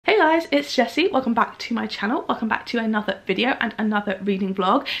guys, it's Jessie. Welcome back to my channel. Welcome back to another video and another reading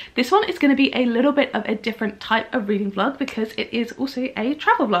vlog. This one is going to be a little bit of a different type of reading vlog because it is also a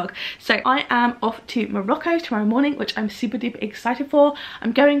travel vlog. So I am off to Morocco tomorrow morning, which I'm super duper excited for.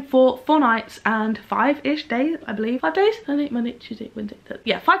 I'm going for 4 nights and 5-ish days, I believe. 5 days? Monday, Tuesday, Wednesday, Thursday.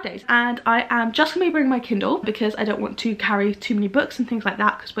 Yeah, 5 days. And I am just going to be bringing my Kindle because I don't want to carry too many books and things like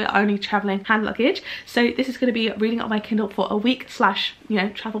that because we're only traveling hand luggage. So this is going to be reading on my Kindle for a week slash, you know,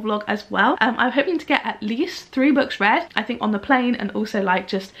 travel vlog as well. I'm hoping to get at least 3 books read, I think, on the plane, and also like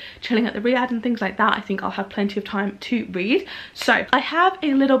just chilling at the Riyadh and things like that. I think I'll have plenty of time to read. So I have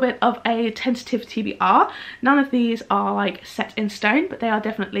a little bit of a tentative TBR. None of these are like set in stone, but they are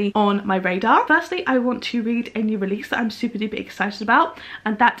definitely on my radar. Firstly, I want to read a new release that I'm super duper excited about,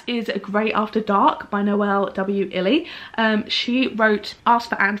 and that is Grey After Dark by Noelle W. Illey. She wrote Ask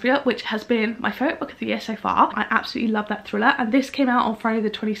for Andrea, which has been my favourite book of the year so far. I absolutely love that thriller, and this came out on Friday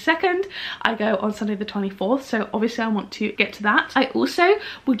the 22nd. I go on Sunday the 24th, so obviously I want to get to that. I also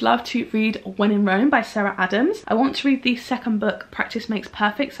would love to read When in Rome by Sarah Adams. I want to read the second book, Practice Makes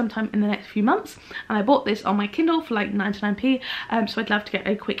Perfect, sometime in the next few months, and I bought this on my Kindle for like 99p, so I'd love to get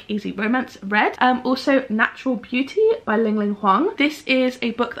a quick easy romance read. Also Natural Beauty by Ling Ling Huang. This is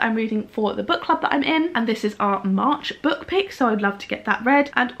a book that I'm reading for the book club that I'm in, and this is our March book pick, so I'd love to get that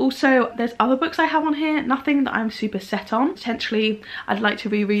read. And also there's other books I have on here, nothing that I'm super set on. Potentially I'd like to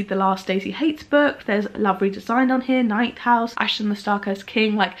reread the last Daisy Hates book. There's Love Redesigned on here, Night House, Ashton the Starcursed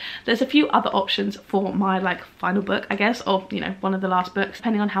King. Like there's a few other options for my like final book, I guess, or you know, one of the last books,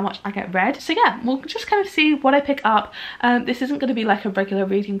 depending on how much I get read. So yeah, we'll just kind of see what I pick up. This isn't going to be like a regular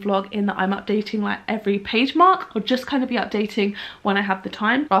reading vlog in that I'm updating like every page mark. I'll just kind of be updating when I have the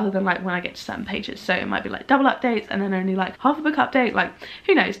time rather than like when I get to certain pages. So it might be like double updates and then only like half a book update, like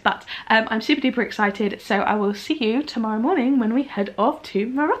who knows. But I'm super duper excited, so I will see you tomorrow morning when we head off to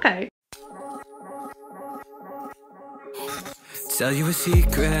Morocco. Tell you a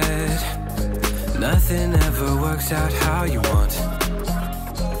secret, nothing ever works out how you want.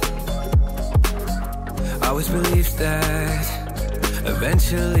 I always believed that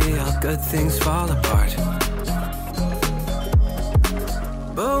eventually all good things fall apart.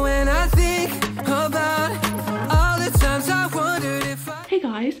 But when I think about all the times I wondered if I... Hey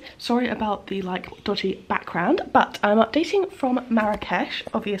guys, sorry about the like dodgy background, but I'm updating from Marrakesh,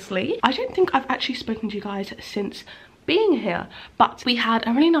 obviously. I don't think I've actually spoken to you guys since being here, but we had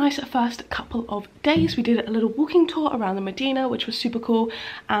a really nice first couple of days. We did a little walking tour around the Medina, which was super cool,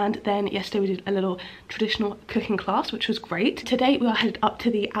 and then yesterday we did a little traditional cooking class, which was great. Today we are headed up to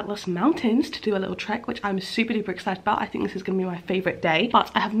the Atlas Mountains to do a little trek, which I'm super duper excited about. I think this is going to be my favourite day,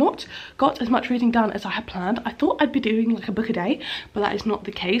 but I have not got as much reading done as I had planned. I thought I'd be doing like a book a day, but that is not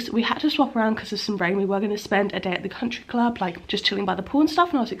the case. We had to swap around because of some rain. We were going to spend a day at the country club, like just chilling by the pool and stuff,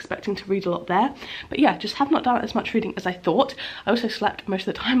 and I was expecting to read a lot there, but yeah, just have not done as much reading as I thought. I also slept most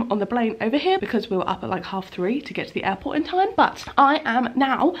of the time on the plane over here because we were up at like 3:30 to get to the airport in time. But I am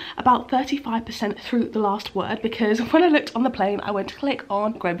now about 35% through the last word, because when I looked on the plane I went to click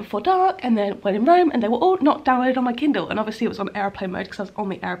on Grey Before Dark and then When in Rome, and they were all not downloaded on my Kindle, and obviously it was on airplane mode because I was on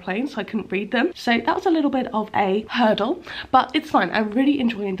the airplane, so I couldn't read them. So that was a little bit of a hurdle, but it's fine. I'm really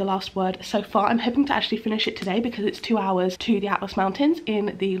enjoying the last word so far. I'm hoping to actually finish it today because it's 2 hours to the Atlas Mountains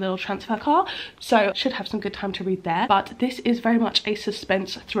in the little transfer car, so should have some good time to read there. But this is very much a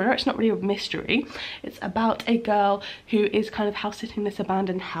suspense thriller. It's not really a mystery. It's about a girl who is kind of house sitting in this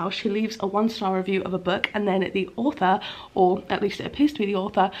abandoned house. She leaves a 1-star review of a book, and then the author, or at least it appears to be the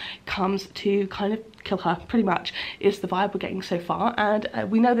author, comes to kind of kill her, pretty much is the vibe we're getting so far. And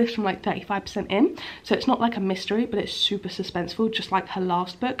we know this from like 35% in, so it's not like a mystery, but it's super suspenseful, just like her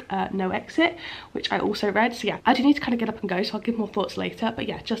last book, No Exit, which I also read. So yeah, I do need to kind of get up and go, so I'll give more thoughts later, but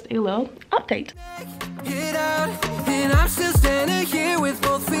yeah, just a little update. And I'm still standing here with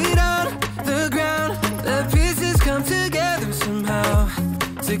both feet on the ground. The pieces come together somehow,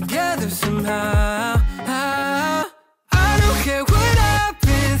 together somehow. I don't care what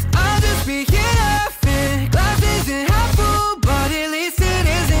happens, I'll just be here laughing. Life isn't half full, but at least it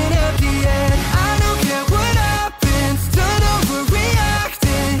isn't empty yet. I don't care what happens, don't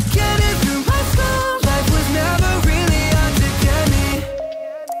overreacting. Get it through my soul, life was never really out to get me.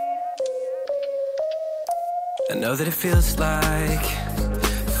 I know that it feels like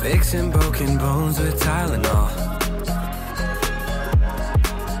fixing broken bones with Tylenol.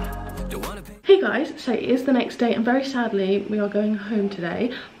 Hey guys, so it is the next day and very sadly we are going home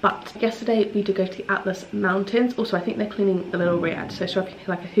today, but yesterday we did go to the Atlas Mountains. Also, I think they're cleaning the little Riyadh, so sorry if you hear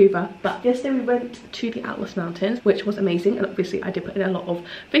like a hoover, but yesterday we went to the Atlas Mountains, which was amazing, and obviously I did put in a lot of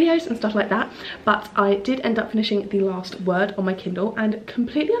videos and stuff like that, but I did end up finishing the last word on my Kindle and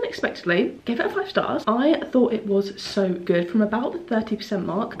completely unexpectedly gave it a 5 stars. I thought it was so good. From about the 30%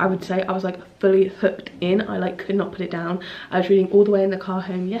 mark, I would say I was like fully hooked in. I like could not put it down. I was reading all the way in the car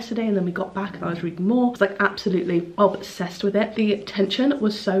home yesterday, and then we got back and I was reading more. I was like absolutely obsessed with it. The tension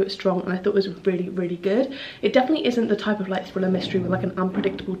was so strong and I thought it was really, really good. It definitely isn't the type of like thriller mystery with like an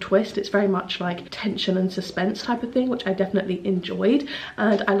unpredictable twist. It's very much like tension and suspense type of thing, which I definitely enjoyed,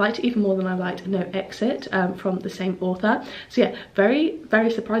 and I liked it even more than I liked No Exit from the same author. So yeah, very, very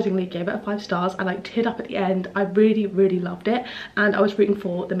surprisingly gave it a 5 stars. I like teared up at the end. I really, really loved it, and I was rooting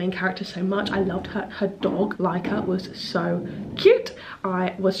for the main character so much. I loved her dog Laika was so cute.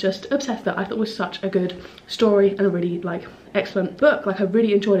 I was just obsessed with it. I thought it was such a good story and a really like excellent book. Like I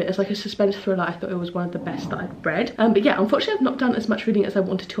really enjoyed it. It's like a suspense thriller. I thought it was one of the best that I've read. But yeah, unfortunately I've not done as much reading as I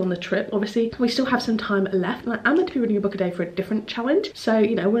wanted to on the trip. Obviously we still have some time left, and I am meant to be reading a book a day for a different challenge, so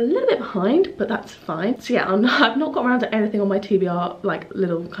you know, we're a little bit behind, but that's fine. So yeah, I've not got around to anything on my TBR, like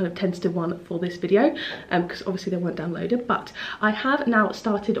little kind of tentative one for this video, because obviously they weren't downloaded, but I have now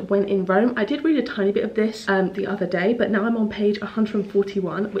started When in Rome. I did read a tiny bit of this the other day, but now I'm on page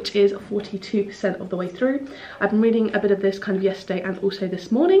 141, which is 42% of the way through. I've been reading a bit of this kind of yesterday and also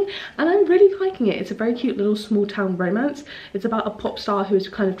this morning, and I'm really liking it. It's a very cute little small town romance. It's about a pop star who is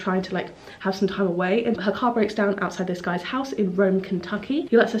kind of trying to like have some time away, and her car breaks down outside this guy's house in Rome, Kentucky.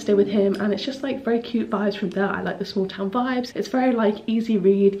 He lets her stay with him, and it's just like very cute vibes from there. I like the small town vibes. It's very like easy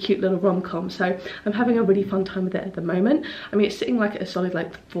read, cute little rom-com, so I'm having a really fun time with it at the moment. I mean, it's sitting like at a solid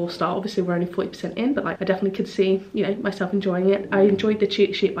like 4 star. Obviously we're only 40% in, but like I definitely could see, you know, myself enjoying it. I enjoyed the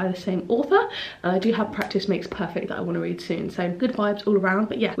cheat sheet by the same author, and I do have Practice Makes Perfect that I want to read soon, so good vibes all around.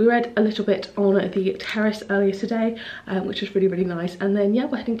 But yeah, we read a little bit on the terrace earlier today, which was really, really nice, and then yeah,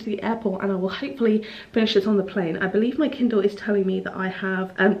 we're heading to the airport and I will hopefully finish this on the plane. I believe my Kindle is telling me that I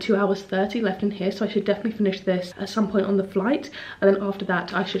have 2 hours 30 left in here, so I should definitely finish this at some point on the flight, and then after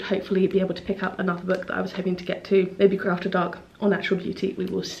that I should hopefully be able to pick up another book that I was hoping to get to, maybe After Dark or Natural Beauty, we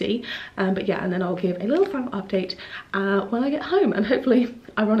will see. But yeah, and then I'll give a little final update when I get home, and hopefully,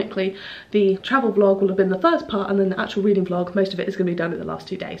 ironically, the travel vlog will have been the first part, and then the actual reading vlog, most of it is going to be done in the last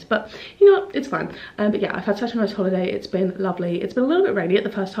 2 days, but you know what, it's fine. But yeah, I've had such a nice holiday. It's been lovely. It's been a little bit rainy at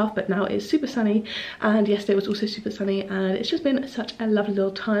the first half, but now it's super sunny, and yesterday was also super sunny, and it's just been such a lovely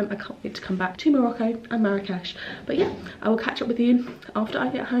little time. I can't wait to come back to Morocco and Marrakesh. But yeah, I will catch up with you after I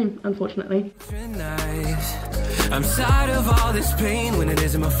get home, unfortunately. I'm tired of all this pain when it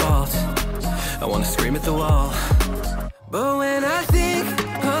isn't my fault. I want to scream at the wall, but when I think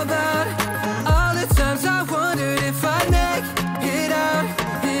about all the times I wondered if I'd make it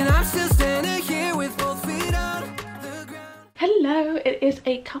out, and I'm still standing here with both feet on the ground. Hello, it is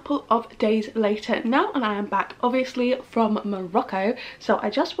a couple of days later now, and I am back obviously from Morocco. So I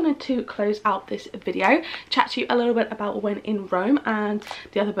just wanted to close out this video, chat to you a little bit about When in Rome and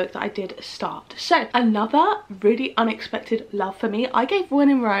the other book that I did start. So another really unexpected love for me. I gave When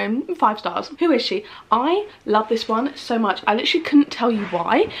in Rome 5 stars. Who is she? I love this one so much. I literally couldn't tell you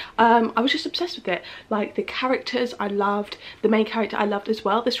why. I was just obsessed with it. Like the characters I loved, the main character I loved as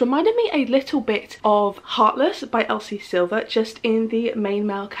well. This reminded me a little bit of Heartless by Elsie Silver, just in the main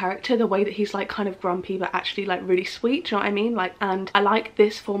male character, the way that he's like kind of grumpy but actually like really sweet, do you know what I mean? Like, and I like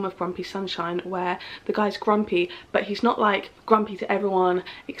this form of grumpy sunshine where the guy's grumpy, but he's not like grumpy to everyone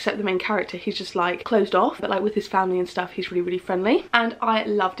except the main character. He's just like closed off, but like with his family and stuff he's really, really friendly, and I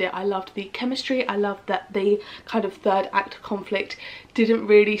loved it. I loved the chemistry. I loved that the kind of third act conflict didn't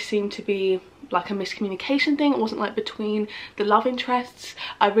really seem to be like a miscommunication thing. It wasn't like between the love interests.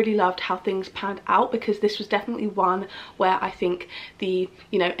 I really loved how things panned out, because this was definitely one where I think the,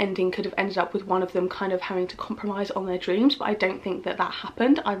 you know, ending could have ended up with one of them kind of having to compromise on their dreams, but I don't think that that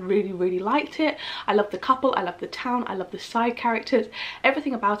happened. I really, really liked it. I loved the couple, I loved the town, I loved the side characters,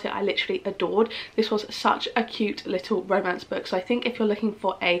 everything about it I literally adored. This was such a cute little romance book, so I think if you're looking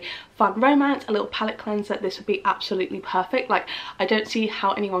for a fun romance, a little palette cleanser, this would be absolutely perfect. Like, I don't see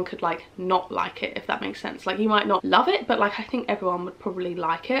how anyone could like not like it, if that makes sense. Like, you might not love it, but like I think everyone would probably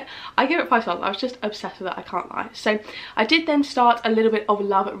like it. I give it 5 stars. I was just obsessed with it, I can't lie. So I did then start a little bit of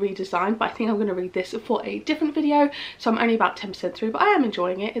Love Redesign, but I think I'm going to read this for a different video, so I'm only about 10% through, but I am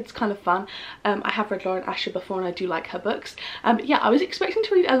enjoying it. It's kind of fun. I have read Lauren Asher before and I do like her books, but yeah, I was expecting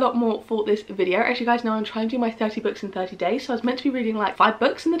to read a lot more for this video. As you guys know, I'm trying to do my 30 books in 30 days, so I was meant to be reading like 5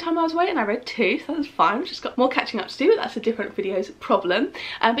 books in the time I was away, and I read 2, so that was fine. I've just got more catching up to do, but that's a different video's problem.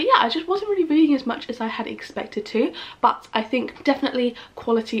 But yeah, I just wasn't really reading as much as I had expected to, but I think definitely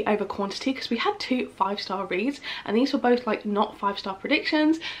quality over quantity, because we had 2 5-star reads and these were both like not 5-star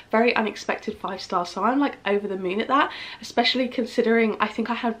predictions, very unexpected 5-star, so I'm like over the moon at that, especially considering I think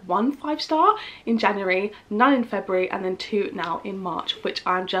I had 1 5-star in January, none in February, and then 2 now in March, which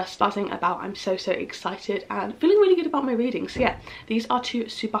I'm just buzzing about. I'm so excited and feeling really good about my reading. So yeah, these are 2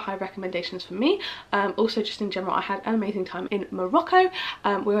 super high recommendations for me. Also just in general, I had an amazing time in Morocco.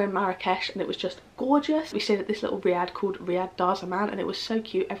 We were in Marrakesh and it was just gorgeous. We stayed at this little riad called Riad Dar Zaman and it was so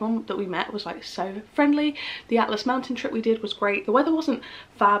cute. Everyone that we met was like so friendly. The Atlas mountain trip we did was great. The weather wasn't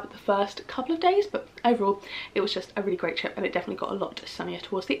fab the first couple of days, but overall it was just a really great trip and it definitely got a lot sunnier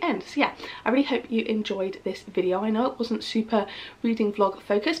towards the end. So yeah, I really hope you enjoyed this video. I know it wasn't super reading vlog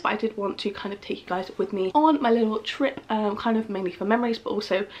focused, but I did want to kind of take you guys with me on my little trip, kind of mainly for memories, but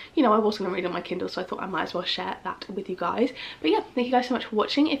also, you know, I was going to read on my Kindle, so I thought I might as well share that with you guys. But yeah, thank you guys so much for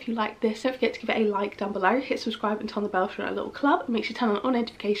watching. If you like this, don't forget to give it a like down below, hit subscribe and turn the bell for a little club. It makes you turn on all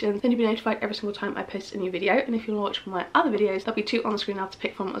notifications, then you'll be notified every single time I post a new video. And if you want to watch my other videos, there'll be 2 on the screen now to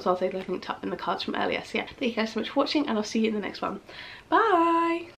pick from, as well as they're linked up in the cards from earlier. So yeah, thank you guys so much for watching and I'll see you in the next one. Bye!